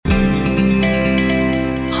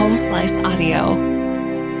Slice Audio.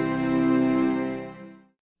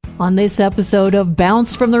 On this episode of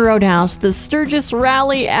Bounce from the Roadhouse, the Sturgis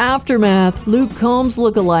Rally Aftermath, Luke Combs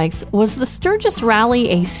lookalikes. Was the Sturgis Rally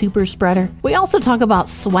a super spreader? We also talk about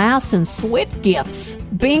SWAS and SWIT gifts.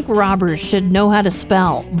 Bank robbers should know how to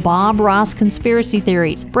spell. Bob Ross conspiracy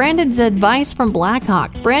theories. Brandon's advice from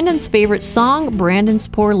Blackhawk. Brandon's favorite song, Brandon's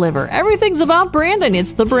Poor Liver. Everything's about Brandon.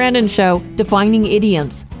 It's The Brandon Show. Defining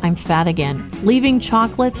idioms. I'm fat again. Leaving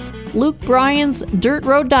chocolates. Luke Bryan's Dirt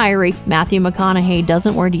Road Diary. Matthew McConaughey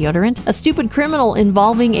doesn't wear deodorant. A stupid criminal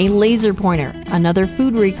involving a laser pointer, another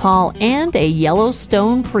food recall, and a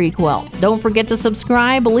Yellowstone prequel. Don't forget to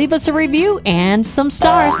subscribe, leave us a review, and some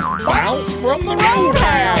stars. Bounce from the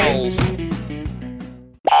Roadhouse!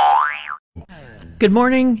 Good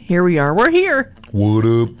morning. Here we are. We're here. What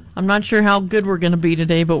up? I'm not sure how good we're going to be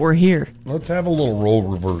today, but we're here. Let's have a little role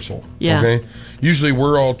reversal. Yeah. Okay? Usually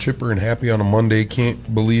we're all chipper and happy on a Monday.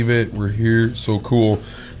 Can't believe it. We're here. So cool.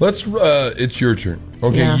 Let's, it's your turn.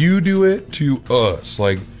 Okay? Yeah. You do it to us.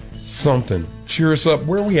 Like something. Cheer us up.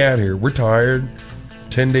 Where are we at here? We're tired.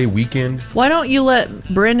 10-day weekend. Why don't you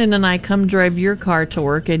let Brandon and I come drive your car to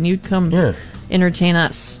work and you come entertain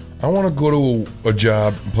us? I want to go to a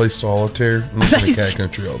job and play solitaire and listen to Cat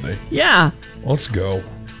Country all day. Yeah. Let's go.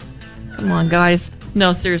 Come on, guys.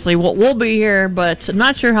 No, seriously. We'll be here, but I'm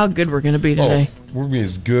not sure how good we're going to be today. Oh, we'll be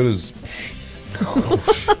as good as...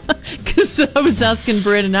 Because I was asking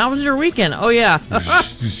Brandon, how was your weekend? Oh, yeah.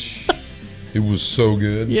 It was so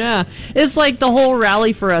good. Yeah. It's like the whole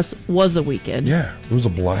rally for us was a weekend. Yeah, it was a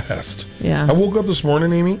blast. Yeah. I woke up this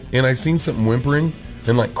morning, Amy, and I seen something whimpering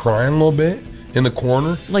and like crying a little bit in the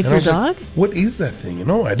corner. Like and your I was dog? Like, what is that thing?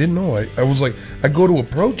 No, I didn't know. I was like, I go to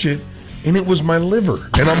approach it, and it was my liver.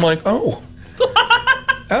 And I'm like, oh.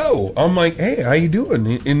 Oh. I'm like, hey, how you doing?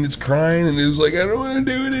 And it's crying, and it was like, I don't want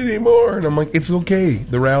to do it anymore. And I'm like, it's okay.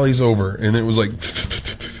 The rally's over. And it was like,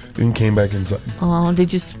 and came back inside. Oh,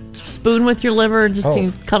 did you spoon with your liver just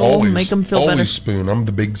to cuddle always, and make them feel always better? Spoon. I'm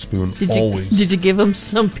the big spoon. Always. Did you give them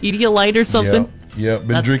some Pedialyte or something? Yeah, been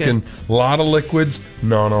That's drinking a lot of liquids,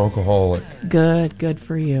 non-alcoholic. Good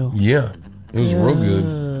for you. Yeah, it was real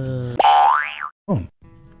good. Oh.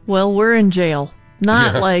 Well, we're in jail.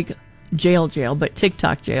 Not like jail, but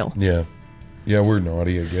TikTok jail. Yeah, we're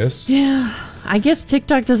naughty, I guess. Yeah, I guess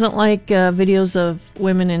TikTok doesn't like videos of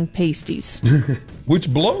women in pasties.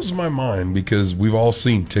 Which blows my mind because we've all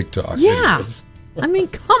seen TikTok. Yeah. I mean,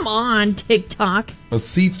 come on, TikTok. A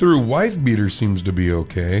see-through wife beater seems to be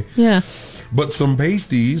okay. Yeah. But some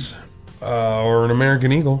pasties or an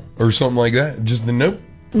American Eagle or something like that, just nope.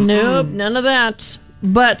 Nope, none of that.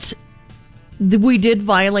 But we did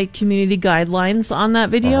violate community guidelines on that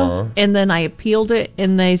video, and then I appealed it,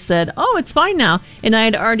 and they said, oh, it's fine now. And I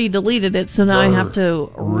had already deleted it, so now I have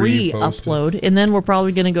to re-upload, and then we're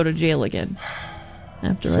probably going to go to jail again.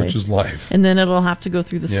 Such is life. And then it'll have to go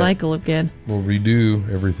through the cycle again. We'll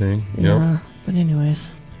redo everything. Yeah, but anyways.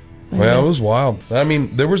 Well, it was wild. I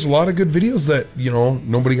mean, there was a lot of good videos that,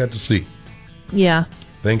 nobody got to see. Yeah.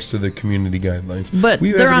 Thanks to the community guidelines. But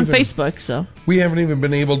they're on Facebook, so. We haven't even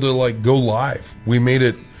been able to, go live. We made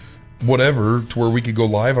it whatever to where we could go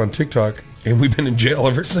live on TikTok, and we've been in jail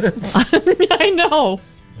ever since. I know.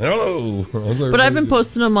 Hello. But I've been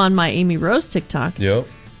posting them on my Amy Rose TikTok. Yep.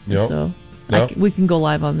 So we can go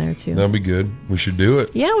live on there, too. That'd be good. We should do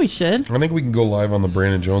it. Yeah, we should. I think we can go live on the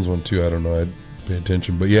Brandon Jones one, too. I don't know. I'd pay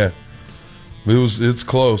attention. But, yeah. It's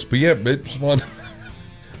close. But, yeah, it's fun.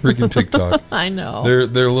 Freaking TikTok. I know.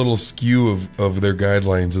 Their little skew of their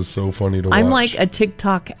guidelines is so funny to watch. I'm like a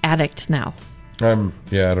TikTok addict now. I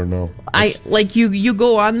don't know. You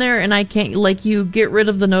go on there and I can't, you get rid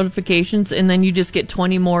of the notifications and then you just get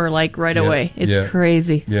 20 more right away. It's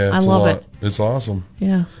crazy. Yeah, I love it. It's awesome.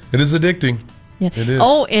 Yeah. It is addicting. Yeah. It is.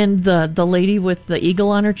 Oh, and the lady with the eagle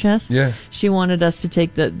on her chest. Yeah. She wanted us to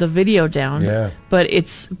take the video down. Yeah. But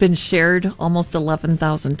it's been shared almost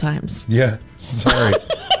 11,000 times. Yeah. Sorry.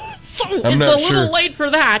 It's a little late for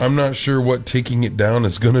that. I'm not sure what taking it down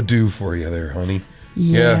is going to do for you there, honey.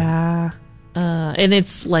 Yeah. And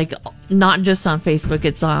it's not just on Facebook,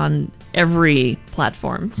 it's on every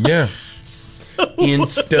platform. Yeah.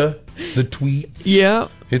 Insta, the tweets. Yeah.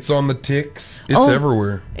 It's on the ticks. It's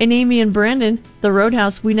everywhere. And Amy and Brandon, the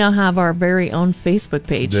Roadhouse, we now have our very own Facebook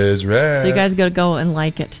page. That's right. So you guys got to go and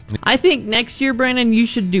like it. I think next year, Brandon, you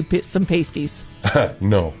should do some pasties.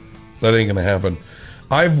 No, that ain't going to happen.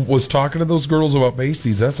 I was talking to those girls about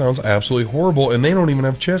pasties. That sounds absolutely horrible, and they don't even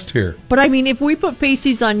have chest hair. But I mean, if we put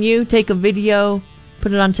pasties on you, take a video,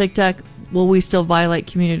 put it on TikTok, will we still violate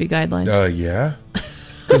community guidelines? Yeah.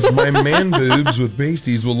 Because my man boobs with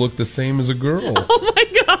pasties will look the same as a girl. Oh my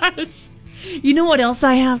gosh. You know what else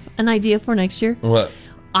I have an idea for next year? What?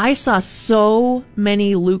 I saw so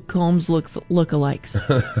many Luke Combs lookalikes.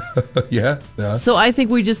 Yeah. So I think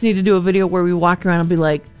we just need to do a video where we walk around and be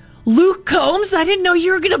like, Luke Combs, I didn't know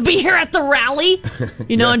you were going to be here at the rally.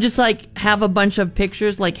 You know, and just like have a bunch of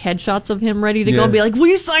pictures, like headshots of him ready to go and be like, will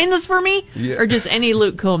you sign this for me? Yeah. Or just any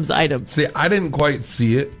Luke Combs item. See, I didn't quite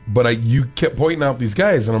see it, but you kept pointing out these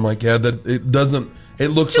guys, and I'm like, yeah, that it doesn't. It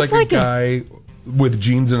looks Just like a guy with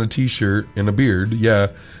jeans and a t-shirt and a beard,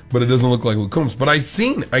 yeah, but it doesn't look like Luke Combs. But I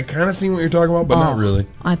kind of seen what you're talking about, but not really.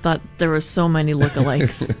 I thought there were so many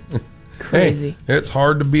lookalikes. Crazy. Hey, it's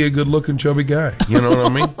hard to be a good-looking chubby guy. You know what I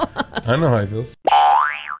mean? I know how it feels.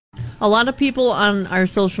 A lot of people on our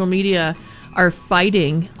social media are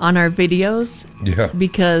fighting on our videos. Yeah.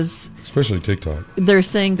 Because especially TikTok. They're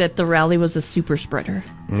saying that the rally was a super spreader.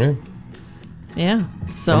 Yeah. Yeah.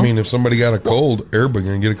 So I mean, if somebody got a cold, everybody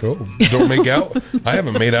gonna get a cold. Don't make out. I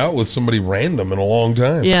haven't made out with somebody random in a long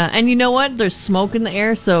time. Yeah, and you know what? There's smoke in the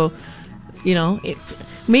air, so you know,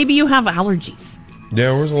 maybe you have allergies.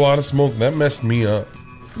 Yeah, there was a lot of smoke. That messed me up.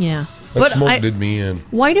 Yeah. That smoke did me in.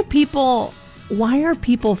 Why are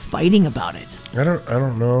people fighting about it? I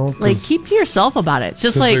don't know. Like, keep to yourself about it. It's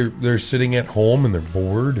just like they're sitting at home and they're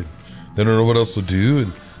bored and they don't know what else to do,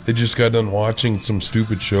 and they just got done watching some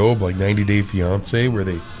stupid show like 90 Day Fiance where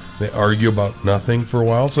they argue about nothing for a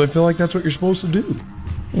while. So I feel like that's what you're supposed to do.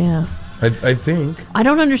 Yeah. I think. I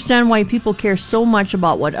don't understand why people care so much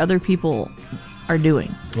about what other people are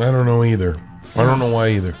doing. I don't know either. I don't know why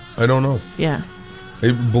either. I don't know. Yeah.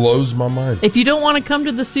 It blows my mind. If you don't want to come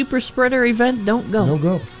to the super spreader event, don't go. Don't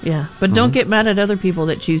go. Yeah, but don't get mad at other people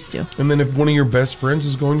that choose to. And then if one of your best friends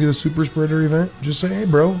is going to the super spreader event, just say, hey,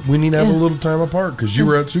 bro, we need to have a little time apart because you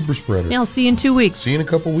were at super spreader. Yeah, I'll see you in 2 weeks. See you in a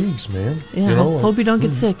couple weeks, man. Yeah, you know, hope you don't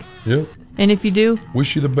get sick. Yep. And if you do,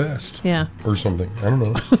 wish you the best. Yeah. Or something. I don't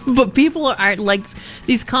know. But people are like,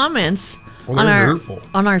 these comments on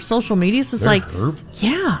our social medias, it's they're like, hurtful.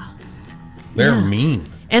 Yeah. They're mean.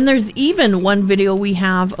 And there's even one video we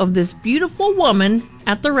have of this beautiful woman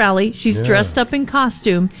at the rally. She's dressed up in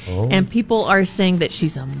costume, and people are saying that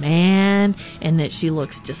she's a man and that she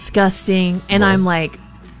looks disgusting. And I'm like,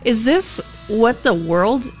 is this what the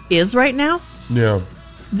world is right now? Yeah.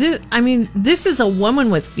 This is a woman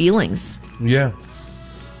with feelings. Yeah.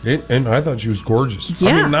 And I thought she was gorgeous.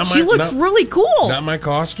 Yeah, I mean, she looks really cool. Not my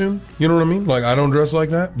costume. You know what I mean? Like, I don't dress like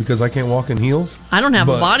that because I can't walk in heels. I don't have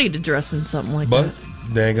a body to dress in something like that.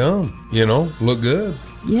 But daggone, look good.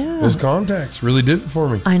 Yeah. Those contacts really did it for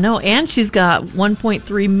me. I know. And she's got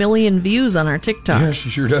 1.3 million views on our TikTok. Yeah, she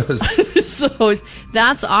sure does. So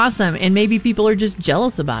that's awesome. And maybe people are just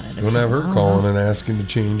jealous about it. Don't have her calling and asking to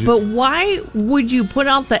change it. But why would you put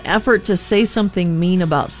out the effort to say something mean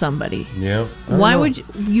about somebody? Yeah. Why would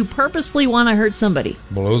you purposely want to hurt somebody?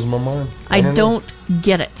 Blows my mind. I don't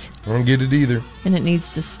get it. I don't get it either. And it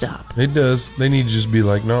needs to stop. It does. They need to just be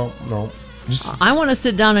like, no. I want to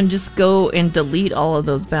sit down and just go and delete all of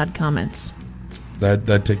those bad comments.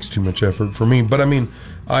 That takes too much effort for me. But I mean,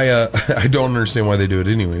 I don't understand why they do it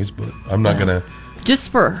anyways. But I'm not gonna. Just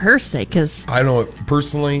for her sake, because I know it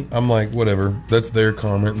personally. I'm like, whatever. That's their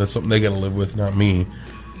comment. That's something they got to live with, not me.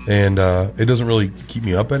 And it doesn't really keep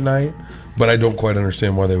me up at night. But I don't quite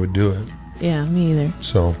understand why they would do it. Yeah, me either.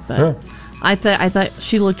 So but yeah. I thought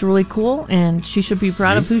she looked really cool, and she should be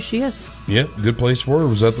proud of who she is. Yep, good place for her.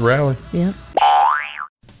 Was at the rally. Yep.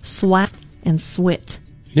 Swat and swit.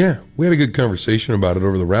 Yeah, we had a good conversation about it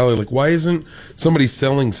over the rally. Like, why isn't somebody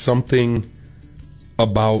selling something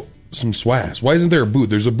about some SWAS? Why isn't there a booth?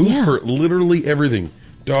 There's a booth for literally everything.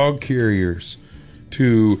 Dog carriers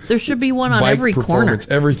to there should be one on every corner.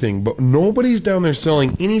 Everything, but nobody's down there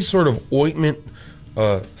selling any sort of ointment,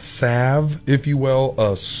 salve, if you will,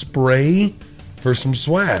 a spray for some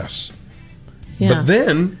SWAS. Yeah.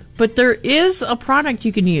 But there is a product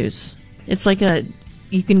you can use. It's like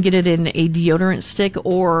you can get it in a deodorant stick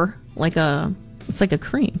or it's like a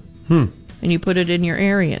cream. And you put it in your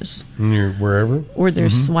areas. In your wherever? Or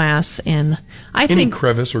there's SWAS, and any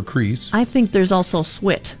crevice or crease. I think there's also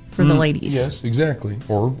SWIT for the ladies. Yes, exactly.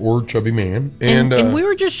 Or chubby man. And we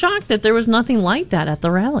were just shocked that there was nothing like that at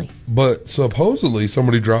the rally. But supposedly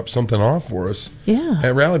somebody dropped something off for us. Yeah.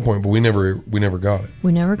 At Rally Point, but we never got it.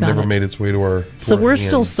 We never got it. Never made its way to our. So we're hands.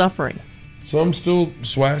 still suffering. So I'm still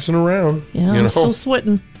swassing around. Yeah, I'm still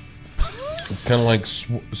switting. It's kind of like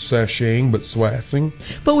sashaying, but swassing.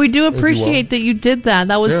 But we do appreciate that you did that.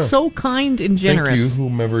 That was so kind and generous. Thank you,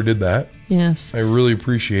 whomever did that. Yes. I really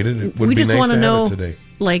appreciate it. It would be nice to have it today.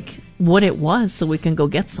 Like, what it was so we can go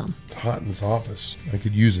get some. It's hot in this office. I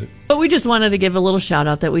could use it. But we just wanted to give a little shout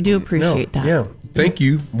out that we do appreciate that. Yeah. thank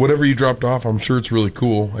you. Whatever you dropped off, I'm sure it's really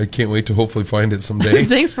cool. I can't wait to hopefully find it someday.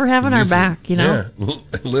 Thanks for having our back, you know? Yeah,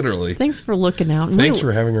 literally. Thanks for looking out. Thanks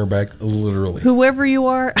for having our back, literally. Whoever you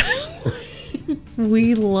are,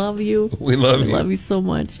 we love you. We love you. We love you so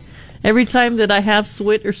much. Every time that I have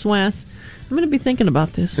SWIT or SWAS, I'm going to be thinking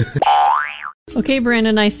about this. Okay,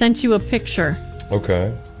 Brandon, I sent you a picture.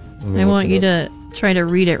 Okay. I want you to try to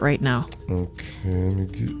read it right now. Okay, let me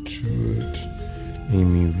get to it.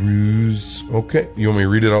 Amy Ruse. Okay, you want me to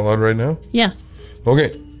read it out loud right now? Yeah.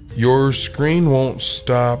 Okay. Your screen won't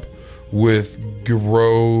stop with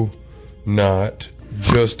grow not.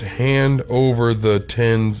 Just hand over the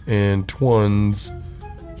tens and twons.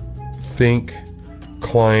 Think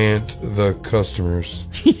client the customers.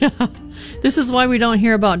 Yeah. This is why we don't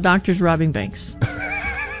hear about doctors robbing banks.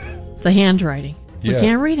 The handwriting. Yeah. We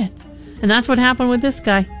can't read it. And that's what happened with this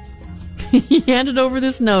guy. He handed over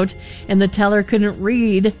this note, and the teller couldn't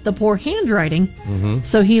read the poor handwriting,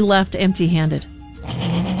 so he left empty-handed.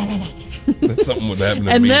 That's something would happen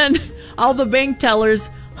to And me. then all the bank tellers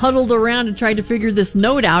huddled around and tried to figure this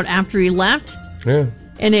note out after he left. Yeah.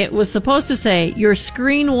 And it was supposed to say, your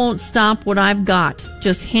screen won't stop what I've got.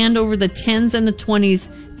 Just hand over the 10s and the 20s.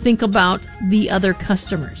 Think about the other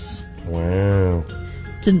customers. Wow.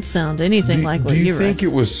 Didn't sound anything like what do you read. think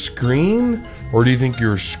it was screen, or do you think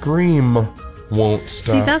your scream won't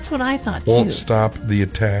stop? See, that's what I thought, too. Won't stop the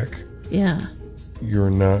attack. Yeah.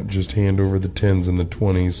 You're not just hand over the 10s and the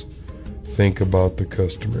 20s. Think about the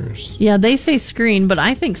customers. Yeah, they say screen, but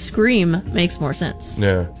I think scream makes more sense.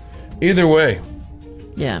 Yeah. Either way.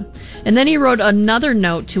 Yeah. And then he wrote another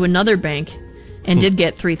note to another bank and did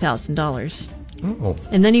get $3,000. Oh.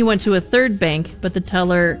 And then he went to a third bank, but the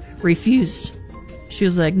teller refused. She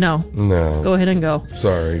was like, no, No. go ahead and go.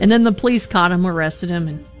 Sorry. And then the police caught him, arrested him,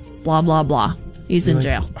 and blah, blah, blah. He's in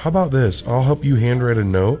jail. How about this? I'll help you handwrite a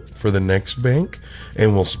note for the next bank,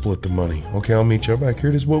 and we'll split the money. Okay, I'll meet you back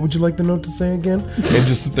here. What would you like the note to say again? And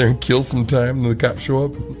just sit there and kill some time, and the cops show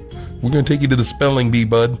up. We're going to take you to the spelling bee,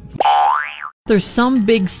 bud. There's some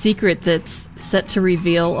big secret that's set to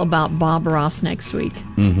reveal about Bob Ross next week.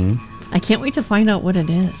 Mm-hmm. I can't wait to find out what it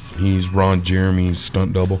is. He's Ron Jeremy's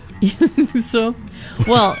stunt double. So,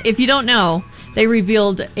 well, if you don't know, they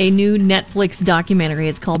revealed a new Netflix documentary.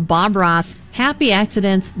 It's called Bob Ross, Happy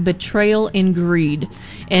Accidents, Betrayal, and Greed.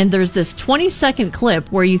 And there's this 20-second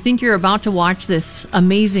clip where you think you're about to watch this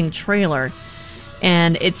amazing trailer.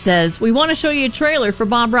 And it says, we want to show you a trailer for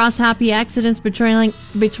Bob Ross, Happy Accidents, Betrayal,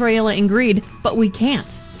 and Greed, but we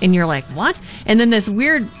can't. And you're like, what? And then this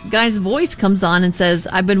weird guy's voice comes on and says,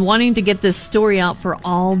 I've been wanting to get this story out for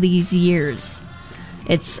all these years.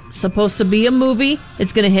 It's supposed to be a movie.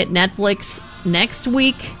 It's going to hit Netflix next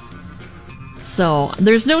week. So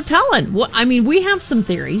there's no telling. I mean, we have some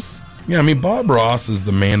theories. Yeah, I mean, Bob Ross is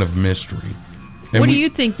the man of mystery. And what do you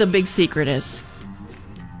think the big secret is?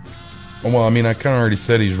 Well, I mean, I kind of already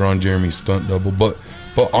said he's Ron Jeremy's stunt double, but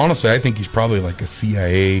honestly, I think he's probably like a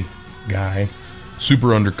CIA guy,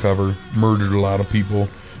 super undercover, murdered a lot of people,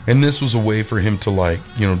 and this was a way for him to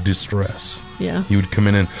distress. Yeah. He would come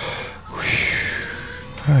in and,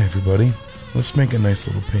 hi everybody, let's make a nice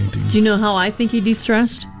little painting. Do you know how I think he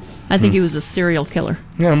de-stressed? I think he was a serial killer.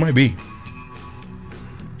 Yeah, it might be.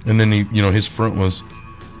 And then his front was,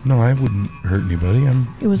 no, I wouldn't hurt anybody. I'm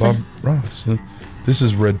Bob Ross. This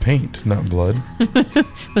is red paint, not blood. It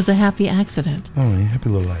was a happy accident. Oh, a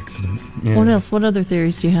happy little accident. Yeah. What else? What other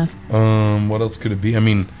theories do you have? What else could it be? I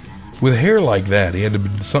mean, with hair like that, he had to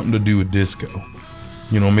be something to do with disco.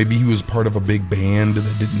 Maybe he was part of a big band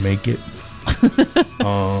that didn't make it.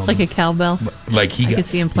 Like a cowbell? Like I could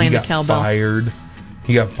see him playing the cowbell.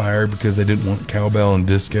 He got fired because they didn't want cowbell and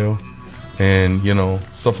disco. And,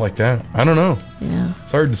 stuff like that. I don't know. Yeah.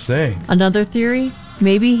 It's hard to say. Another theory?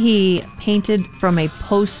 Maybe he painted from a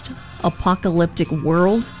post-apocalyptic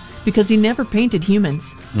world because he never painted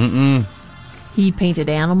humans. Mm-mm. He painted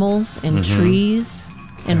animals and trees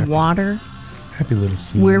and water. Happy little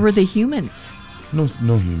scenes. Where were the humans? No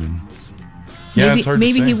humans. Yeah, maybe, it's hard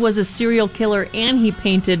maybe to say. he was a serial killer and he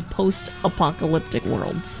painted post-apocalyptic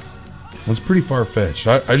worlds. It's pretty far-fetched.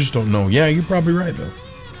 I just don't know. Yeah, you're probably right, though.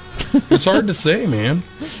 It's hard to say, man.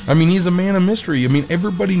 I mean, he's a man of mystery. I mean,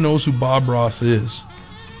 everybody knows who Bob Ross is.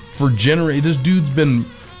 For generations, this dude's been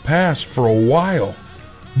passed for a while,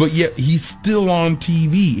 but yet he's still on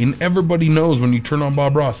TV, and everybody knows when you turn on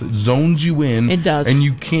Bob Ross, it zones you in. It does. And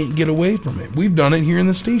you can't get away from it. We've done it here in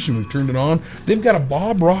the station. We've turned it on. They've got a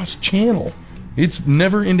Bob Ross channel. It's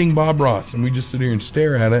never-ending Bob Ross, and we just sit here and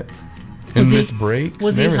stare at it and miss breaks.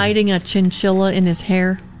 Was he hiding a chinchilla in his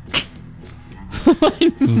hair?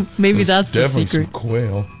 Maybe that's the definitely secret. some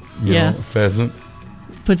quail. Yeah. A pheasant.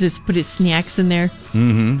 put his snacks in there.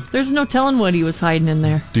 Mm-hmm. There's no telling what he was hiding in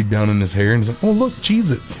there. Dig down in his hair and he's like, oh, look,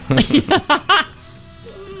 Cheez-Its.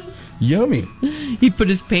 Yummy. He put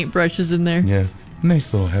his paintbrushes in there. Yeah.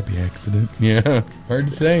 Nice little happy accident. Yeah. Hard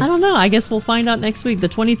to say. I don't know. I guess we'll find out next week. The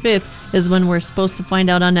 25th is when we're supposed to find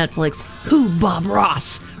out on Netflix who Bob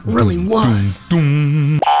Ross really was.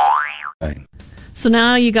 So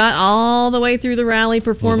now you got all the way through the rally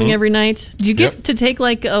performing every night. Did you get to take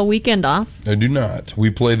like a weekend off? I do not.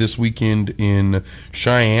 We play this weekend in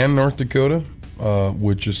Cheyenne, North Dakota,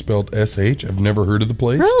 which is spelled S-H. I've never heard of the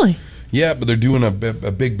place. Really? Yeah, but they're doing a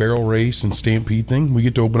big barrel race and stampede thing. We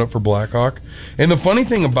get to open up for Blackhawk. And the funny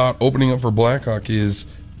thing about opening up for Blackhawk is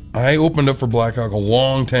I opened up for Blackhawk a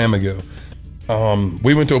long time ago.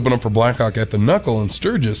 We went to open up for Blackhawk at the Knuckle in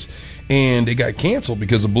Sturgis, and it got canceled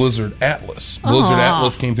because of Blizzard Atlas. Blizzard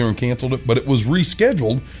Atlas came through and canceled it, but it was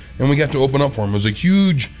rescheduled, and we got to open up for them. It was a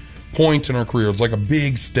huge point in our career. It was like a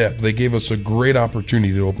big step. They gave us a great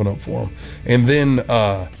opportunity to open up for them. And then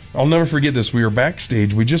I'll never forget this. We were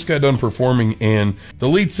backstage. We just got done performing, and the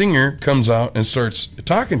lead singer comes out and starts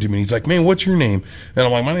talking to me. He's like, man, what's your name? And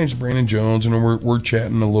I'm like, my name's Brandon Jones, and we're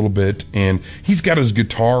chatting a little bit, and he's got his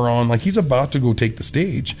guitar on, like he's about to go take the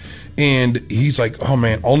stage. And he's like, oh,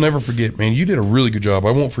 man, I'll never forget, man, you did a really good job.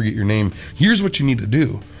 I won't forget your name. Here's what you need to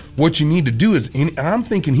do. What you need to do is, and I'm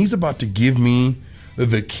thinking he's about to give me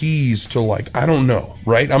the keys to, like, I don't know,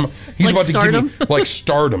 right? He's like about to stardom? give me like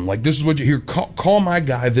stardom. Like, this is what you hear. Call my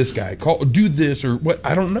guy, this guy. Do this or what?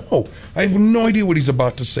 I don't know. I have no idea what he's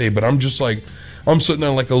about to say, but I'm just like, I'm sitting there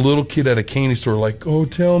like a little kid at a candy store, like, oh,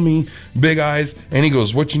 tell me, big eyes. And he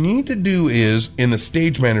goes, what you need to do is, and the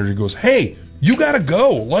stage manager goes, hey, you got to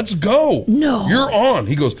go. Let's go. No. You're on.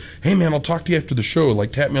 He goes, hey, man, I'll talk to you after the show.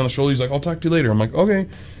 Like, tap me on the shoulder. He's like, I'll talk to you later. I'm like, okay.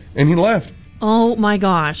 And he left. Oh, my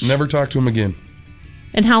gosh. Never talked to him again.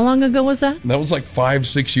 And how long ago was that? That was like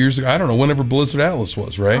 5-6 years ago. I don't know, whenever Blizzard Atlas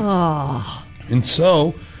was, right? Oh. And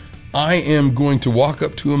so I am going to walk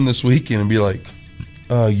up to him this weekend and be like,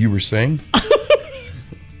 you were saying?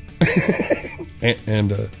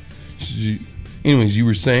 Anyways, you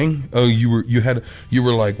were saying, you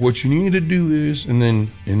were like, what you need to do is, and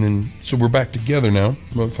then, so we're back together now,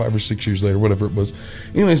 about 5 or 6 years later, whatever it was.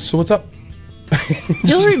 Anyways, so what's up?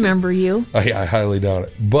 He'll remember you. I highly doubt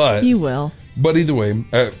it, but you will. But either way,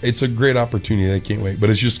 it's a great opportunity. I can't wait. But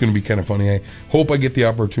it's just going to be kind of funny. I hope I get the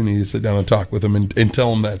opportunity to sit down and talk with him and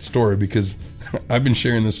tell him that story, because I've been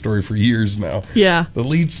sharing this story for years now. Yeah. The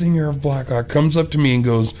lead singer of Blackhawk comes up to me and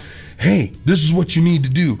goes, hey, this is what you need to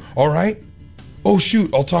do. All right? Oh,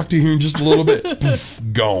 shoot. I'll talk to you here in just a little bit. Poof,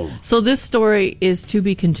 gone. So this story is to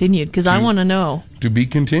be continued, because I want to know. To be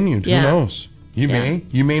continued. Yeah. Who knows? You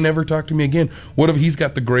may never talk to me again. What if he's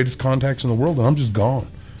got the greatest contacts in the world and I'm just gone?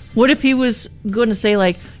 What if he was going to say,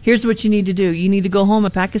 like, here's what you need to do. You need to go home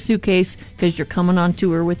and pack a suitcase because you're coming on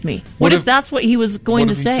tour with me. What if that's what he was going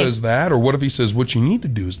to say? What if he says that? Or what if he says, what you need to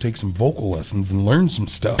do is take some vocal lessons and learn some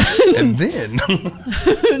stuff. And then,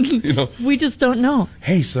 we just don't know.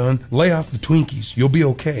 Hey, son, lay off the Twinkies. You'll be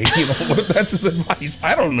okay. What if that's his advice?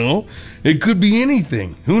 I don't know. It could be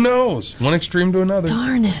anything. Who knows? One extreme to another.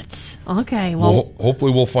 Darn it. Okay, well.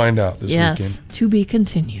 Hopefully we'll find out this weekend. Yes, to be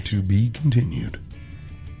continued. To be continued.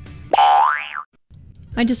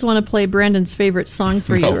 I just want to play Brandon's favorite song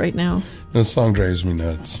for you right now. This song drives me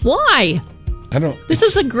nuts. Why? I don't. This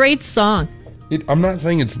is a great song. I'm not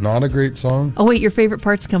saying it's not a great song. Oh, wait, your favorite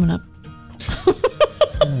part's coming up.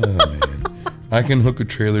 Oh, man. I can hook a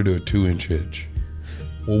trailer to a 2-inch hitch.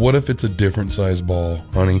 Well, what if it's a different size ball,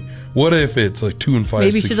 honey? What if it's like 2 5/16?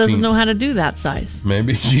 Maybe she doesn't know how to do that size.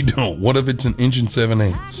 Maybe she don't. What if it's 1 7/8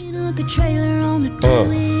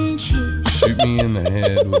 inch? Shoot me in the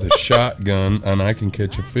head with a shotgun and I can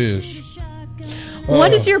catch a fish.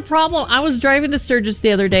 What is your problem? I was driving to Sturgis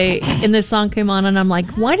the other day and this song came on and I'm like,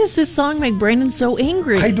 why does this song make Brandon so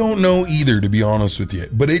angry? I don't know either, to be honest with you,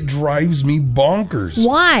 but it drives me bonkers.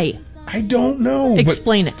 Why? I don't know.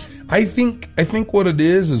 Explain it. I think what it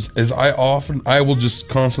is I will just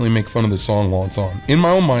constantly make fun of this song while it's on. In my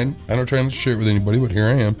own mind, I don't try to share it with anybody, but here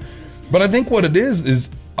I am. But I think what it is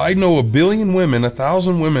I know 1 billion women,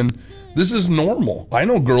 1,000 women. This is normal. I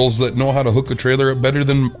know girls that know how to hook a trailer up better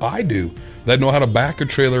than I do. That know how to back a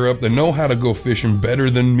trailer up. That know how to go fishing better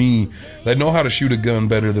than me. That know how to shoot a gun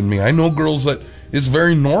better than me. I know girls that it's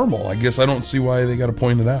very normal. I guess I don't see why they got to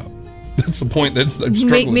point it out. That's the point I'm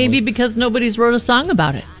struggling Maybe with. because nobody's wrote a song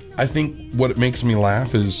about it. I think what it makes me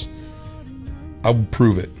laugh is I'll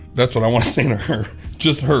prove it. That's what I want to say to her.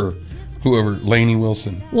 Just her. Whoever, Lainey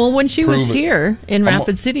Wilson. Well, when she was here in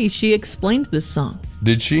Rapid City, she explained this song.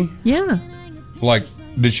 Did she? Yeah. Like,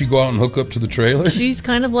 did she go out and hook up to the trailer? She's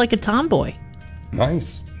kind of like a tomboy.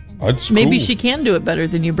 Nice. That's Maybe cool. she can do it better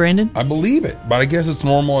than you, Brandon. I believe it, but I guess it's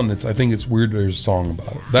normal, and I think it's weird there's a song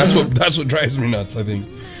about it. That's what drives me nuts, I think.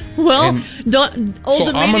 Well, Old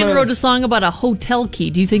so Dominion wrote a song about a hotel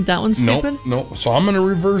key. Do you think that one's stupid? No. So I'm gonna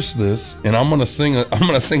reverse this, and I'm gonna sing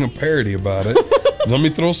a parody about it. Let me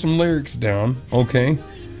throw some lyrics down, okay?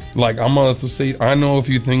 Like I'm gonna say, I know a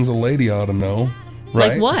few things a lady ought to know,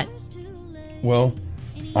 right? Like what? Well,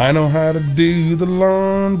 I know how to do the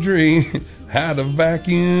laundry, how to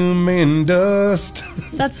vacuum and dust.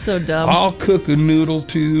 That's so dumb. I'll cook a noodle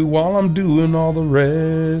too while I'm doing all the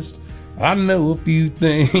rest. I know a few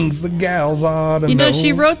things the gals ought to know. You know,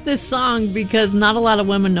 she wrote this song because not a lot of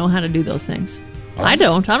women know how to do those things. I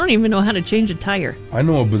don't even know how to change a tire. I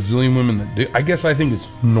know a bazillion women that do. I guess I think it's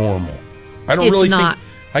normal. I don't It's really not. think.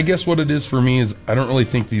 I guess what it is for me is I don't really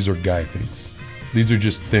think these are guy things. These are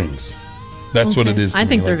just things. That's what it is. I to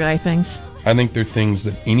think me. they're Like, guy things. I think they're things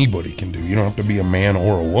that anybody can do. You don't have to be a man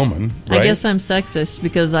or a woman, right? I guess I'm sexist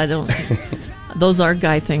because I don't. Those are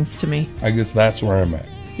guy things to me. I guess that's where I'm at.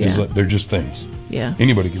 Is Yeah. that they're just things. Yeah.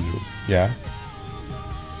 Anybody can do it. Yeah.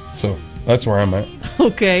 So that's where I'm at.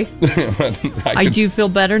 Okay. Do you feel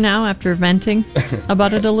better now after venting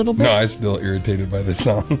about it a little bit? No, I'm still irritated by this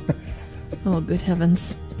song. Oh, good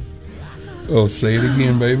heavens. Oh, say it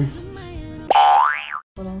again, baby.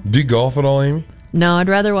 Do you golf at all, Amy? No, I'd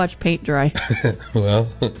rather watch paint dry. Well,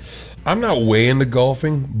 I'm not way into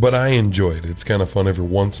golfing, but I enjoy it. It's kind of fun every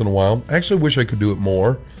once in a while. I actually wish I could do it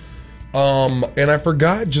more. And I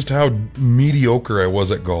forgot just how mediocre I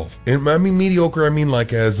was at golf. And I mean mediocre, I mean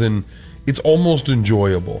like as in it's almost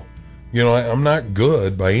enjoyable. You know, I'm not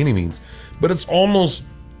good by any means, but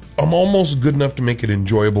I'm almost good enough to make it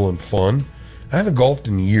enjoyable and fun. I haven't golfed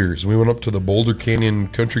in years. We went up to the Boulder Canyon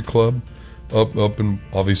Country Club up in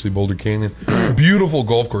obviously Boulder Canyon. Beautiful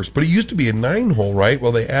golf course, but it used to be a 9-hole, right?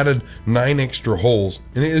 Well, they added 9 extra holes,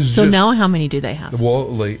 and it is So now how many do they have? well,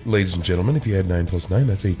 ladies and gentlemen, if you add 9 plus 9,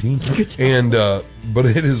 that's 18. And but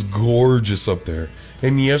it is gorgeous up there.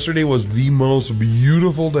 And yesterday was the most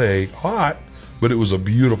beautiful day. Hot, but it was a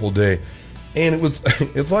beautiful day. And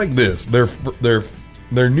it's like this.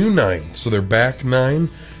 Their new 9, so their back 9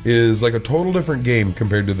 is like a total different game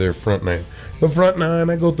compared to their front 9. The front 9,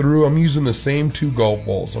 I go through, I'm using the same 2 golf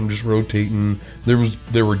balls. I'm just rotating.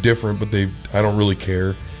 They were different, but I don't really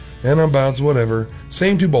care. And I'm bounce, whatever.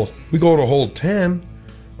 Same 2 balls. We go to hole 10.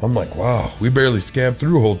 I'm like, wow, we barely scabbed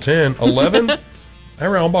through hole 10. 11, I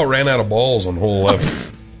about ran out of balls on hole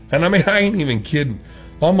 11. And I mean, I ain't even kidding.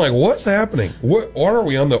 I'm like, what's happening? What are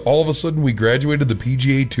we on all of a sudden we graduated the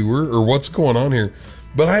PGA Tour, or what's going on here?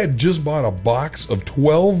 But I had just bought a box of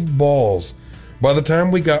 12 balls. By the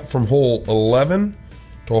time we got from hole 11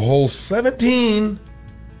 to hole 17,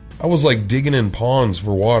 I was like digging in ponds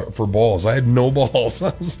for balls. I had no balls.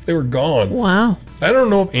 They were gone. Wow. I don't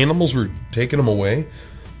know if animals were taking them away,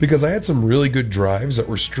 because I had some really good drives that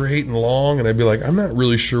were straight and long, and I'd be like, I'm not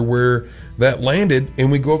really sure where that landed,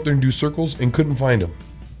 and we go up there and do circles and couldn't find them.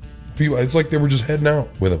 It's like they were just heading out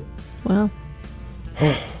with them. Well,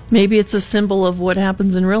 maybe it's a symbol of what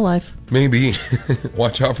happens in real life. Maybe.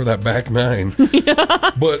 Watch out for that back 9.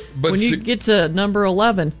 Yeah. But when you get to number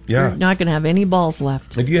 11, Yeah. you're not going to have any balls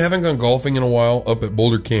left. If you haven't gone golfing in a while up at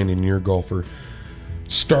Boulder Canyon, you're a golfer,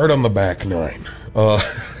 start on the back 9.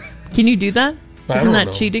 Can you do that? I Isn't don't that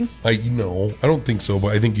know. cheating? I don't think so,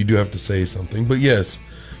 but I think you do have to say something. But yes,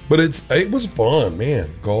 but it was fun, man.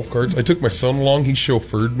 Golf carts. I took my son along. He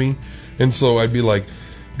chauffeured me, and so I'd be like,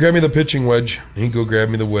 "Grab me the pitching wedge." And he'd go grab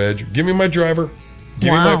me the wedge. Give me my driver.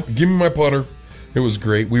 Give me my putter. It was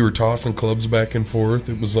great. We were tossing clubs back and forth.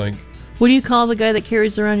 It was like, What do you call the guy that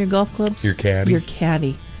carries around your golf clubs? your caddy. Your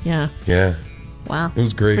caddy. Yeah. Yeah, Wow. it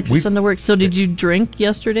was great. Put your son to work. So did you drink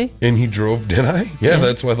yesterday? And he drove. Did I? Yeah,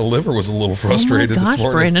 that's why the liver was a little frustrated oh my gosh, this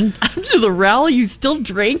morning. Brandon. After the rally, you still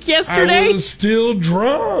drank yesterday? I was still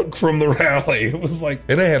drunk from the rally. It was like,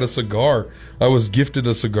 and I had a cigar. I was gifted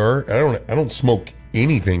a cigar. I don't smoke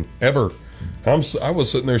anything ever. I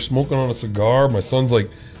was sitting there smoking on a cigar. My son's like,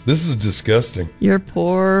 "This is disgusting." Your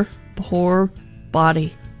poor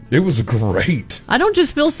body. It was great, I don't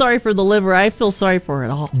just feel sorry for the liver. I feel sorry for it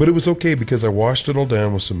all. but it was okay because I washed it all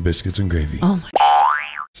down with some biscuits and gravy. Oh my.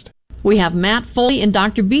 We have Matt Foley and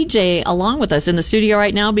Dr. BJ along with us in the studio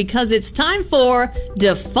right now because it's time for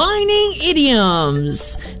Defining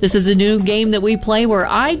Idioms. This is a new game that we play where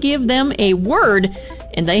I give them a word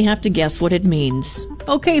and they have to guess what it means.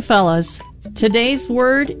 Okay, fellas. Today's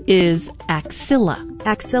word is axilla.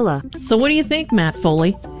 Axilla. So what do you think, Matt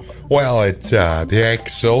Foley? Well, it's the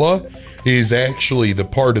axilla. is actually the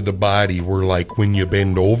part of the body where, like, when you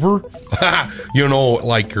bend over, you know,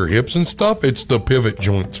 like your hips and stuff, it's the pivot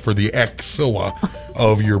joints for the axilla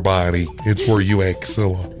of your body. It's where you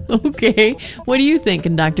axilla. Okay. What are you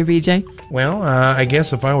thinking, Dr. BJ? Well, I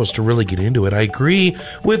guess if I was to really get into it, I agree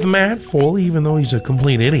with Matt Foley, even though he's a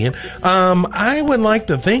complete idiot. I would like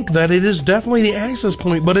to think that it is definitely the access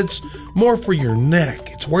point, but it's more for your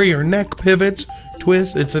neck. It's where your neck pivots,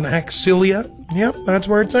 twists. It's an axilla. Yep, that's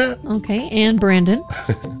where it's at. Okay. And Brandon?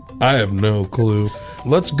 I have no clue.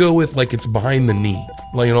 Let's go with, like, it's behind the knee.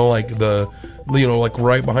 Like, you know, like like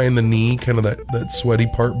right behind the knee, kind of that sweaty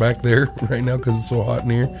part back there right now because it's so hot in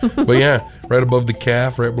here. But yeah, right above the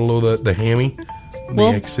calf, right below the hammy,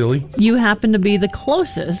 the axilla. You happen to be the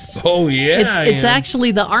closest. Oh, yeah. It's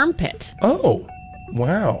actually the armpit. Oh,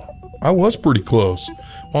 wow. I was pretty close.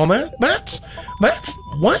 Well, that's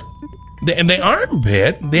what? The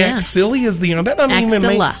armpit, the axilla is the, that doesn't even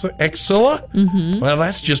make sense. Axilla? Mm-hmm. Well,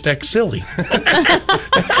 that's just axilla.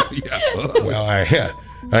 Yeah. Well,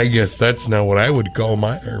 I guess that's not what I would call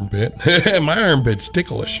my armpit. My armpit's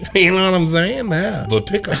ticklish. You know what I'm saying? Yeah, the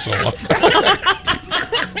tickasilla.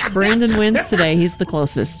 Brandon wins today. He's the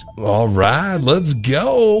closest. All right, let's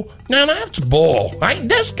go. Now that's bull.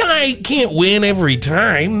 This guy can't win every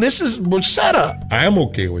time. This is set up. I'm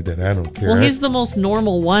okay with that. I don't care. Well, he's the most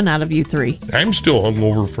normal one out of you three. I'm still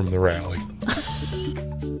hungover from the rally.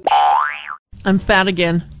 I'm fat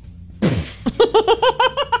again.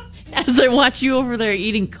 As I watch you over there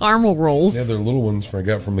eating caramel rolls. Yeah, they're little ones I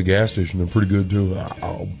got from the gas station. They're pretty good, too.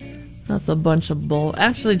 Oh. That's a bunch of bull.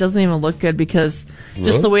 Actually, it doesn't even look good because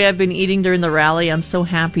just the way I've been eating during the rally, I'm so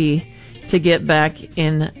happy to get back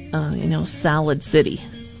in, Salad City.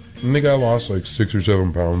 I think I lost like 6 or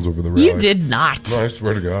 7 pounds over the rally. You did not. No, I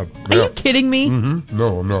swear to God. Are you kidding me? Mm-hmm.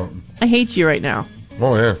 No, I'm not. I hate you right now.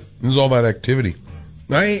 Oh, yeah. This is all about activity.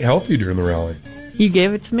 I ate healthy during the rally. You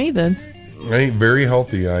gave it to me then. I ate very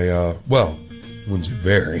healthy. I wouldn't say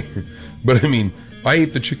very, but I mean, I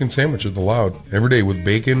ate the chicken sandwich at the Loud every day with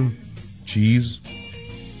bacon, cheese,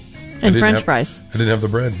 and French fries. I didn't have the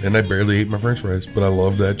bread, and I barely ate my French fries, but I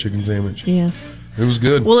loved that chicken sandwich. Yeah. It was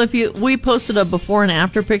good. Well, we posted a before and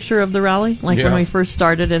after picture of the rally, like when we first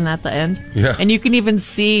started and at the end. Yeah. And you can even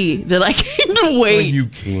see that I gained weight. No, you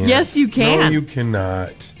can't. Yes, you can. No, you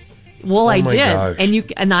cannot. Well, I did. Gosh.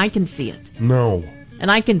 And I can see it. No. And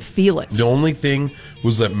I can feel it. The only thing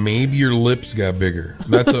was that maybe your lips got bigger.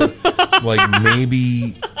 That's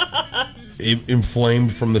maybe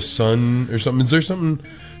inflamed from the sun or something. Is there something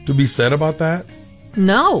to be said about that?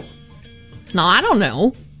 No, I don't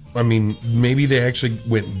know. I mean, maybe they actually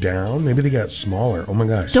went down. Maybe they got smaller. Oh my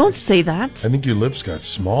gosh! Don't say that. I think your lips got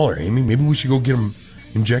smaller, Amy. Maybe we should go get them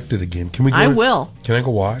injected again. Can we? I will. Can I go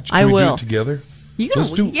watch? Can I we will. do it together?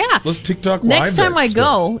 Yeah. Let's TikTok live. Next time I stuff.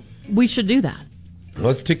 go, we should do that.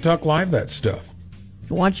 Let's TikTok live that stuff.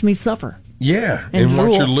 Watch me suffer. Yeah, and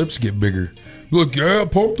watch your lips get bigger. Look, yeah,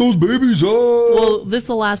 pump those babies up. Well, this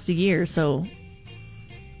will last a year, so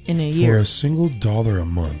in a year. For a single $1 a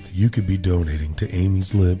month, you could be donating to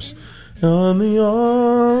Amy's Lips on the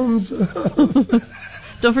arms.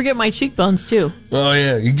 Don't forget my cheekbones, too. Oh,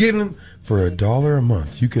 yeah. You're getting for $1 a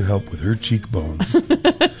month, you could help with her cheekbones.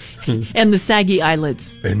 And the saggy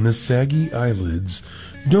eyelids. And the saggy eyelids.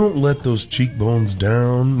 Don't let those cheekbones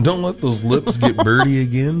down. Don't let those lips get birdie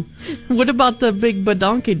again. What about the big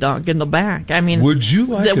badonkey donk in the back? I mean, would you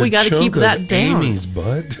like we got to keep that down? Amy's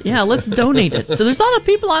butt? Yeah, let's donate it. So there's a lot of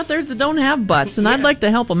people out there that don't have butts, and I'd like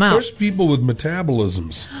to help them out. There's people with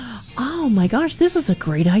metabolisms. Oh my gosh, this is a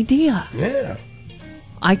great idea. Yeah.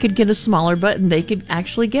 I could get a smaller butt, and they could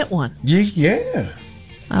actually get one. Yeah.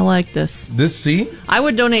 I like this. See? I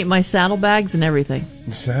would donate my saddlebags and everything.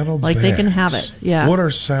 Saddlebags? Like they can have it, yeah. What are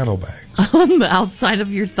saddlebags? On the outside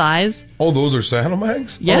of your thighs. Oh, those are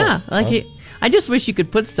saddlebags? Yeah. I just wish you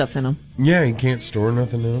could put stuff in them. Yeah, you can't store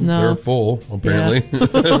nothing in them. No. They're full, apparently.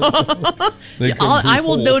 Yeah. I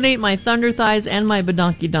will donate my thunder thighs and my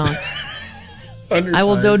badonkey donk. I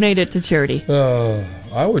will donate it to charity.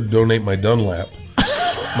 I would donate my Dunlap.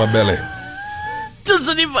 My belly. Does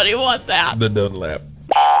anybody want that? The Dunlap.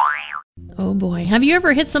 Oh boy. Have you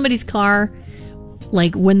ever hit somebody's car,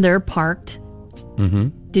 like when they're parked?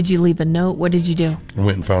 Mm-hmm. Did you leave a note? What did you do? I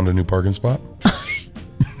went and found a new parking spot.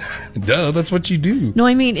 Duh, that's what you do. No,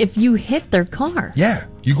 I mean, if you hit their car. Yeah,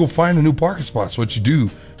 you go find a new parking spot. That's what you do.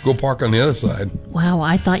 Go park on the other side. Wow,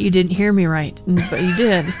 I thought you didn't hear me right, but you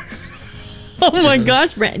did. Oh my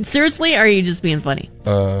gosh, Brent. Seriously, or are you just being funny?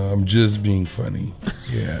 I'm just being funny.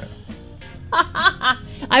 Yeah.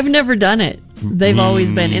 I've never done it. They've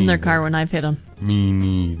always been in their car when I've hit them. Me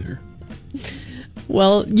neither.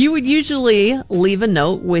 Well, you would usually leave a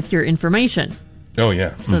note with your information. Oh,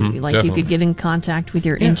 yeah. So, definitely. you could get in contact with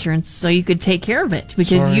your insurance so you could take care of it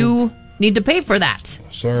because Sorry. you need to pay for that.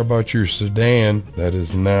 Sorry about your sedan. That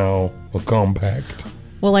is now a compact.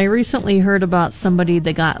 Well, I recently heard about somebody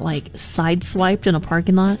that got, like, sideswiped in a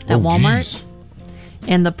parking lot at Oh, Walmart. geez.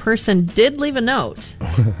 And the person did leave a note,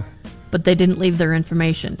 but they didn't leave their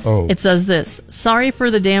information. Oh. It says this: sorry for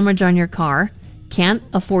the damage on your car. Can't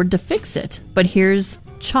afford to fix it, but here's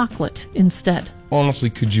chocolate instead. Honestly,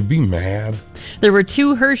 could you be mad? There were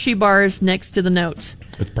 2 Hershey bars next to the note.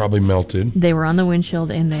 It's probably melted. They were on the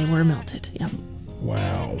windshield and they were melted. Yep.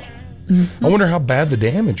 Wow. I wonder how bad the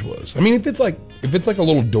damage was. I mean, if it's like a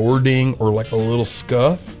little door ding or like a little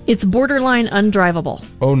scuff. It's borderline undrivable.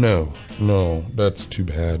 Oh no, that's too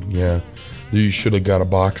bad. Yeah, you should have got a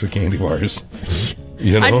box of candy bars.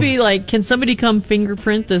 You know? I'd be like, can somebody come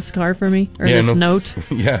fingerprint this car for me? Or this note?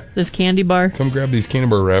 Yeah. This candy bar? Come grab these candy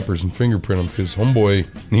bar wrappers and fingerprint them because homeboy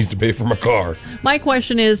needs to pay for my car. My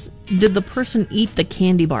question is, did the person eat the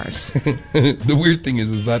candy bars? The weird thing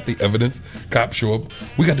is that the evidence? Cops show up.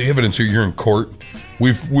 We got the evidence here. You're in court.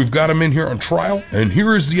 We've got him in here on trial, and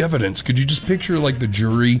here is the evidence. Could you just picture like the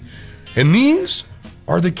jury? And these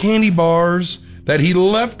are the candy bars that he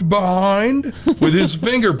left behind with his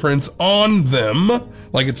fingerprints on them.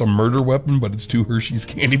 Like it's a murder weapon, but it's 2 Hershey's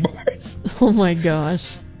candy bars. Oh my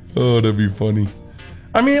gosh. Oh, that'd be funny.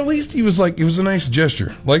 I mean, at least he was like, it was a nice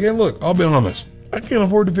gesture. Like, hey, look, I'll be honest. I can't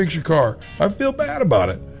afford to fix your car. I feel bad about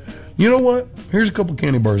it. You know what? Here's a couple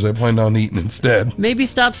candy bars I planned on eating instead. Maybe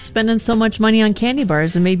stop spending so much money on candy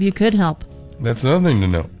bars and maybe you could help. That's another thing to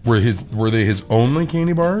know. Were they his only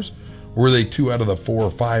candy bars? Or were they 2 out of the 4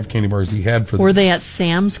 or 5 candy bars he had for Were they at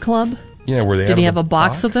Sam's Club? Yeah, were they Did out he of have the a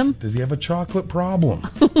box of them? Does he have a chocolate problem?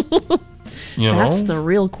 You know? That's the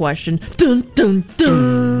real question. Dun, dun,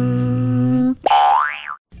 dun.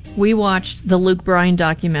 We watched the Luke Bryan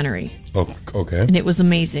documentary, Oh, okay. and it was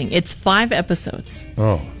amazing. It's 5 episodes,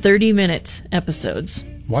 Oh. 30-minute episodes.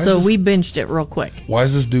 Why is So this- we binged it real quick. Why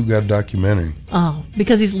has this dude got a documentary? Oh,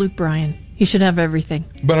 because he's Luke Bryan. He should have everything.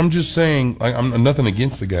 But I'm just saying, like, I'm nothing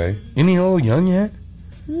against the guy. Isn't he a little young yet?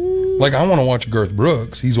 Like, I want to watch Garth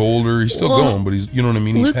Brooks. He's older. He's still Well, going, but he's, you know what I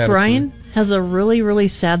mean? He's Luke had Bryan has a really, really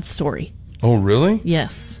sad story. Oh, really?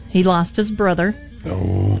 Yes. He lost his brother,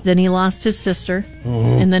 Oh. then he lost his sister,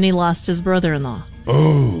 and then he lost his brother-in-law.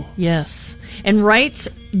 Oh. Yes. And right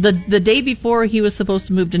the day before he was supposed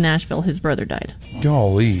to move to Nashville, his brother died.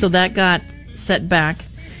 Golly. So that got set back.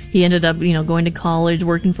 He ended up, going to college,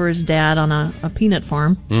 working for his dad on a peanut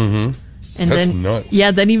farm. Mm-hmm. And That's then nuts.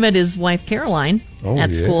 Yeah, then he met his wife Caroline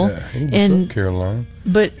at school. Hey, what's and up, Caroline?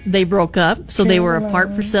 but they broke up, so they were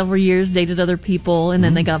apart for several years, dated other people, and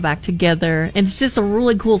then they got back together. And it's just a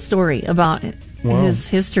really cool story about his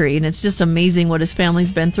history, and it's just amazing what his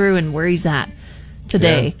family's been through and where he's at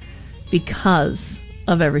today because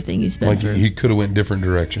of everything he's been Like, through. he could have went different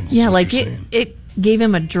directions. Yeah, is what like you're it, saying. it gave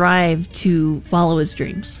him a drive to follow his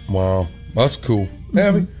dreams. Wow, that's cool. Yeah,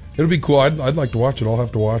 I mean, it'll be cool. I'd like to watch it. I'll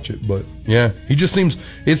have to watch it. But yeah, he just seems.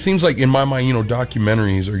 It seems like in my mind,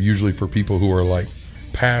 documentaries are usually for people who are like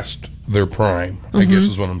past their prime. I guess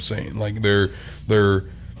is what I'm saying. Like they're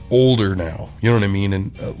older now. You know what I mean?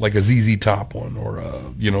 And like a ZZ Top one or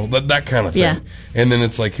that kind of thing. Yeah. And then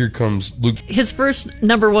it's like here comes Luke. His first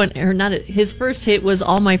his first hit was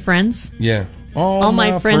All My Friends. Yeah. All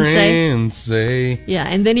my friends say. Yeah,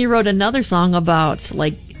 and then he wrote another song about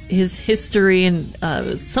like his history and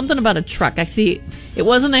something about a truck. Actually, it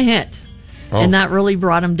wasn't a hit, and that really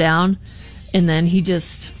brought him down. And then he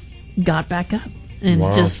just got back up and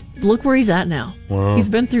just look where he's at now. Wow. He's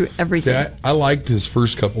been through everything. See, I liked his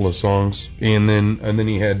first couple of songs, and then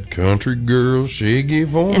he had "Country Girl, Shake It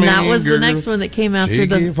For Me," and that was girl, the next one that came after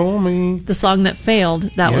Shake It For Me. the song that failed.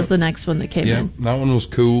 That Yeah. was the next one that came Yeah, in. that one was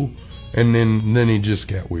cool, and then he just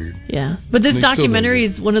got weird. Yeah, but this They still documentary don't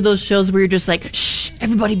is one of those shows where you're just like, shh,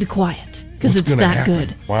 everybody be quiet because What's it's gonna that happen?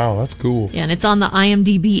 good. Wow, that's cool. Yeah, and it's on the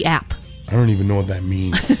IMDb app. I don't even know what that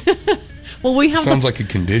means. Well, we have Sounds like a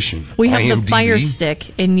condition. we have the IMDb? Fire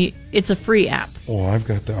Stick, and it's a free app. Oh, I've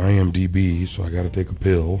got the IMDb, so I got to take a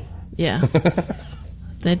pill. Yeah,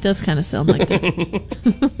 that does kind of sound like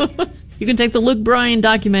that. You can take the Luke Bryan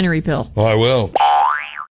documentary pill. Well, I will.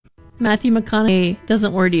 Matthew McConaughey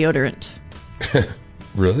doesn't wear deodorant.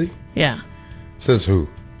 Really? Yeah, Says who?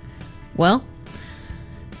 well,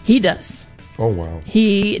 he does. Oh, wow.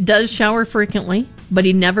 He does shower frequently, but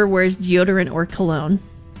he never wears deodorant or cologne.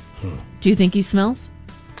 Do you think he smells?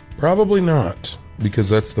 Probably not, because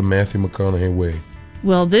that's the Matthew McConaughey way.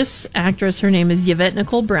 Well, this actress, her name is Yvette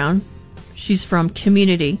Nicole Brown. She's from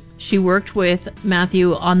Community. She worked with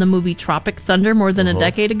Matthew on the movie Tropic Thunder more than a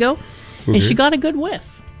decade ago, and she got a good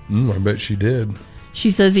whiff. I bet she did.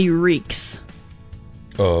 She says he reeks.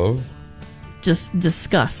 Of? Just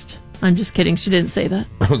disgust. I'm just kidding. She didn't say that.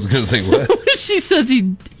 I was going to say what? She says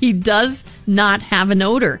he does not have an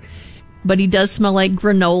odor, but he does smell like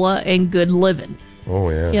granola and good living.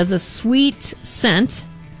 Oh, yeah. He has a sweet scent,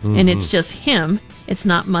 and it's just him. It's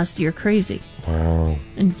not musty or crazy. Wow.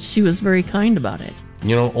 And she was very kind about it.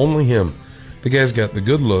 You know, only him. The guy's got the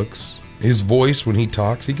good looks. His voice, when he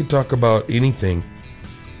talks, he can talk about anything,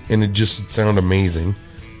 and it just sound amazing.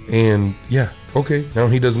 And, yeah, okay, now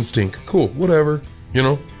he doesn't stink. Cool, whatever, you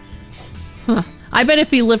know? Huh. I bet if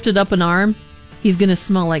he lifted up an arm, he's going to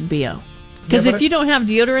smell like B.O. Because if you don't have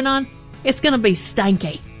deodorant on, it's going to be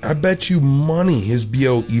stanky. I bet you money his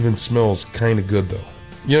B.O. even smells kind of good, though.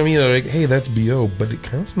 You know what I mean? They're like, hey, that's B.O., but it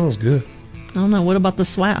kind of smells good. I don't know. What about the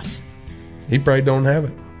swass? He probably don't have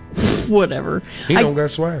it. Whatever. He don't got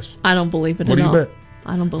swass. I don't believe it What at do all. you bet?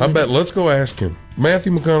 I don't believe I bet. it. Let's go ask him.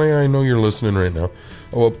 Matthew McConaughey, I know you're listening right now.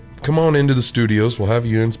 Oh, well, come on into the studios. We'll have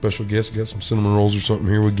you in, special guest. Got some cinnamon rolls or something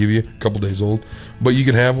here. We'll give you a couple days old. But you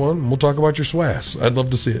can have one, and we'll talk about your swass. I'd love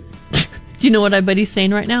to see it. Do you know what I bet he's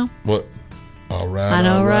saying right now? What? All right. I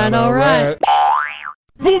know, all right, all right.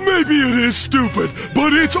 Well, maybe it is stupid,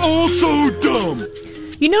 but it's also dumb.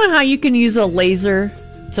 You know how you can use a laser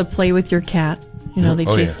to play with your cat? You know, they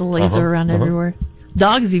Oh, chase yeah. the laser around everywhere.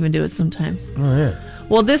 Dogs even do it sometimes. Oh, yeah.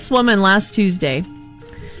 Well, this woman last Tuesday,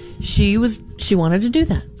 she wanted to do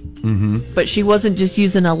that. Mm-hmm. But she wasn't just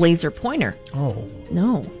using a laser pointer. Oh.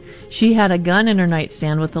 No. She had a gun in her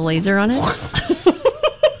nightstand with a laser on it.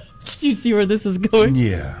 Do you see where this is going?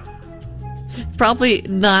 Yeah. Probably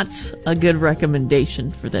not a good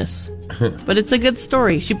recommendation for this. But it's a good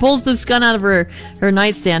story. She pulls this gun out of her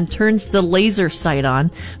nightstand, turns the laser sight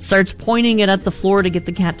on, starts pointing it at the floor to get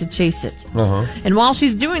the cat to chase it. Uh-huh. And while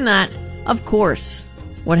she's doing that, of course,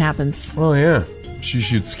 what happens? Oh, yeah. She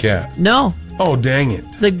shoots cat. No. Oh, dang it.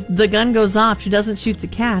 The gun goes off. She doesn't shoot the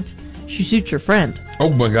cat. She shoots your friend. Oh,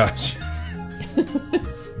 my gosh.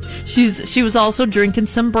 She was also drinking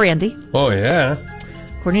some brandy. Oh, yeah.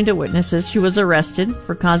 According to witnesses, she was arrested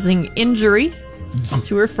for causing injury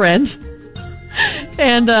to her friend.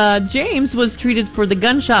 And James was treated for the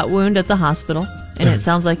gunshot wound at the hospital. And it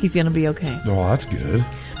sounds like he's going to be okay. Oh, that's good.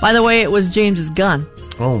 By the way, it was James's gun.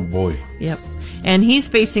 Oh, boy. Yep. And he's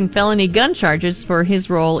facing felony gun charges for his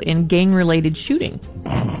role in gang-related shooting.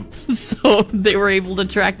 So they were able to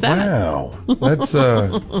track that. Wow. That's,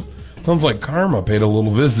 sounds like karma paid a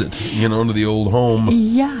little visit, to the old home.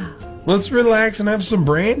 Yeah. Let's relax and have some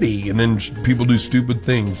brandy. And then people do stupid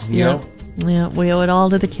things, you know? Yeah, we owe it all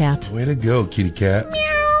to the cat. Way to go, kitty cat.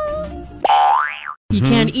 You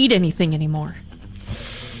can't eat anything anymore.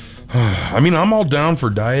 I mean, I'm all down for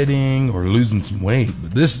dieting or losing some weight,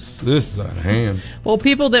 but this is out of hand. Well,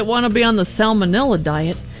 people that want to be on the salmonella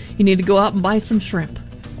diet, you need to go out and buy some shrimp.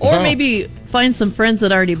 Or Wow. maybe find some friends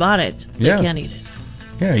that already bought it. They Yeah. can't eat it.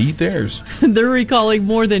 Yeah, eat theirs. They're recalling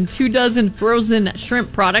more than 24 frozen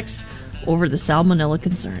shrimp products over the salmonella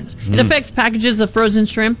concerns. It affects packages of frozen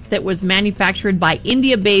shrimp that was manufactured by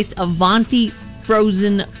India-based Avanti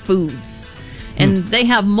Frozen Foods. And they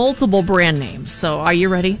have multiple brand names. So are you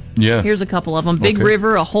ready? Yeah. Here's a couple of them. Big Okay.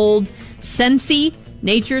 River, Ahold, Sensi,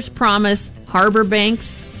 Nature's Promise, Harbor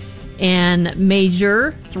Banks, and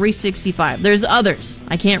Major 365. There's others.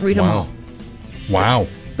 I can't read them all. Wow.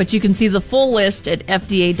 But you can see the full list at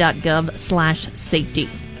fda.gov/safety.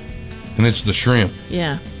 And it's the shrimp.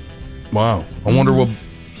 Yeah. Wow. I wonder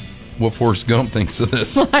what Forrest Gump thinks of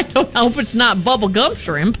this. I don't hope it's not bubble gum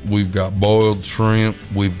shrimp. We've got boiled shrimp.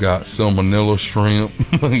 We've got salmonella shrimp.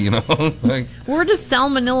 Like, Where does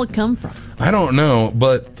salmonella come from? I don't know,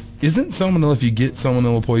 but isn't salmonella, if you get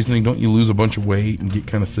salmonella poisoning, don't you lose a bunch of weight and get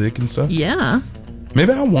kind of sick and stuff? Yeah.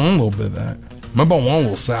 Maybe I want a little bit of that. Maybe I want a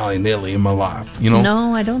little Sally Nelly in my life.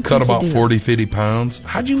 No, I don't Cut think you about do. 40, 50 pounds.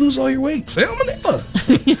 How'd you lose all your weight?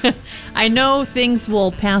 Salmonella. I know things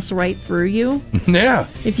will pass right through you Yeah.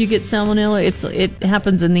 if you get salmonella. It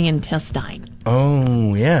happens in the intestine.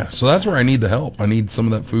 Oh, yeah. So that's where I need the help. I need some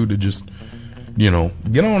of that food to just, get on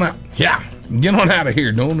out. Yeah. Get on out of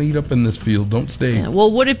here. Don't eat up in this field. Don't stay. Yeah. Well,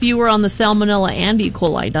 what if you were on the salmonella and E.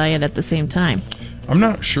 coli diet at the same time? I'm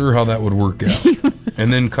not sure how that would work out.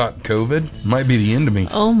 And then caught COVID. Might be the end of me.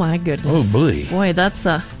 Oh my goodness. Oh, boy. Boy, that's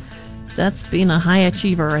being a high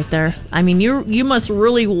achiever right there. I mean, you must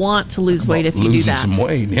really want to lose weight if you do Losing that. some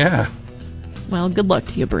weight. Yeah. Well, good luck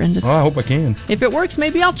to you, Brandon. Well, I hope I can. If it works,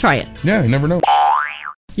 maybe I'll try it. Yeah, you never know.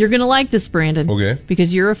 You're going to like this, Brandon. Okay.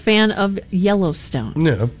 Because you're a fan of Yellowstone.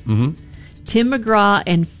 Yeah. Mm-hmm. Tim McGraw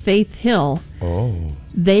and Faith Hill. Oh.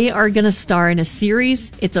 They are going to star in a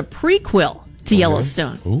series. It's a prequel to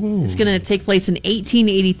Yellowstone. Ooh. It's going to take place in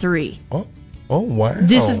 1883. Oh, wow.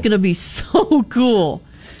 This is going to be so cool.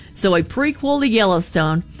 So a prequel to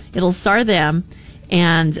Yellowstone. It'll star them,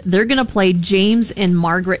 and they're going to play James and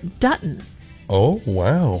Margaret Dutton. Oh,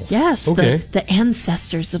 wow. Yes, Okay. the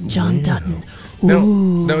ancestors of John Dutton.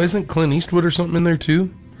 Now, isn't Clint Eastwood or something in there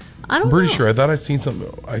too? I don't I'm pretty know. sure. I thought I'd seen something.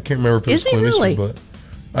 I can't remember if it was Is he Clint really? Eastwood,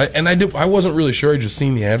 but I wasn't really sure. I just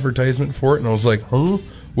seen the advertisement for it, and I was like, huh?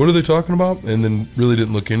 What are they talking about? And then really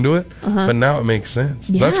didn't look into it. But now it makes sense.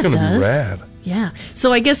 Yeah, That's going it to be does. rad. Yeah.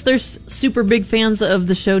 So I guess there's super big fans of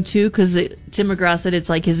the show, too, because Tim McGraw said it's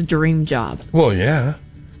like his dream job. Well, yeah.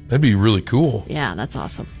 That'd be really cool. Yeah, that's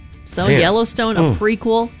awesome. So Man. Yellowstone, a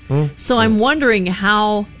prequel. So I'm wondering,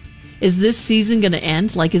 how is this season going to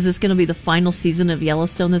end? Like, is this going to be the final season of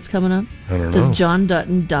Yellowstone that's coming up? I don't know. Does John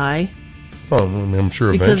Dutton die? Oh, I mean, I'm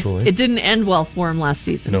sure Because eventually. it didn't end well for him last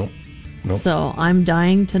season. No. So I'm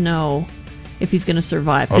dying to know if he's going to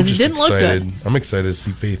survive, I'm because it just didn't excited. look good. I'm excited to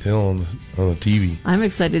see Faith Hill on the TV. I'm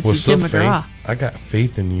excited to What's see Tim up, McGraw. Faith? I got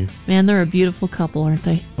faith in you. Man, they're a beautiful couple, aren't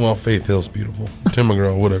they? Well, Faith Hill's beautiful. Tim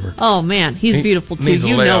McGraw, whatever. Oh man, he's He beautiful too. needs to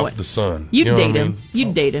You lay know off it. the sun. You'd You know what date I him. mean?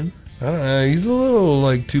 You'd date him. I don't know. He's a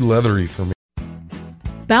little too leathery for me.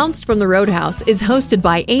 Bounced from the Roadhouse is hosted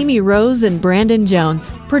by Amy Rose and Brandon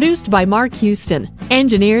Jones, produced by Mark Houston,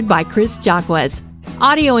 engineered by Chris Jacquez,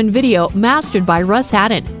 audio and video mastered by Russ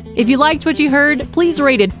Haddon. If you liked what you heard, please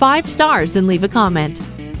rate it 5 stars and leave a comment.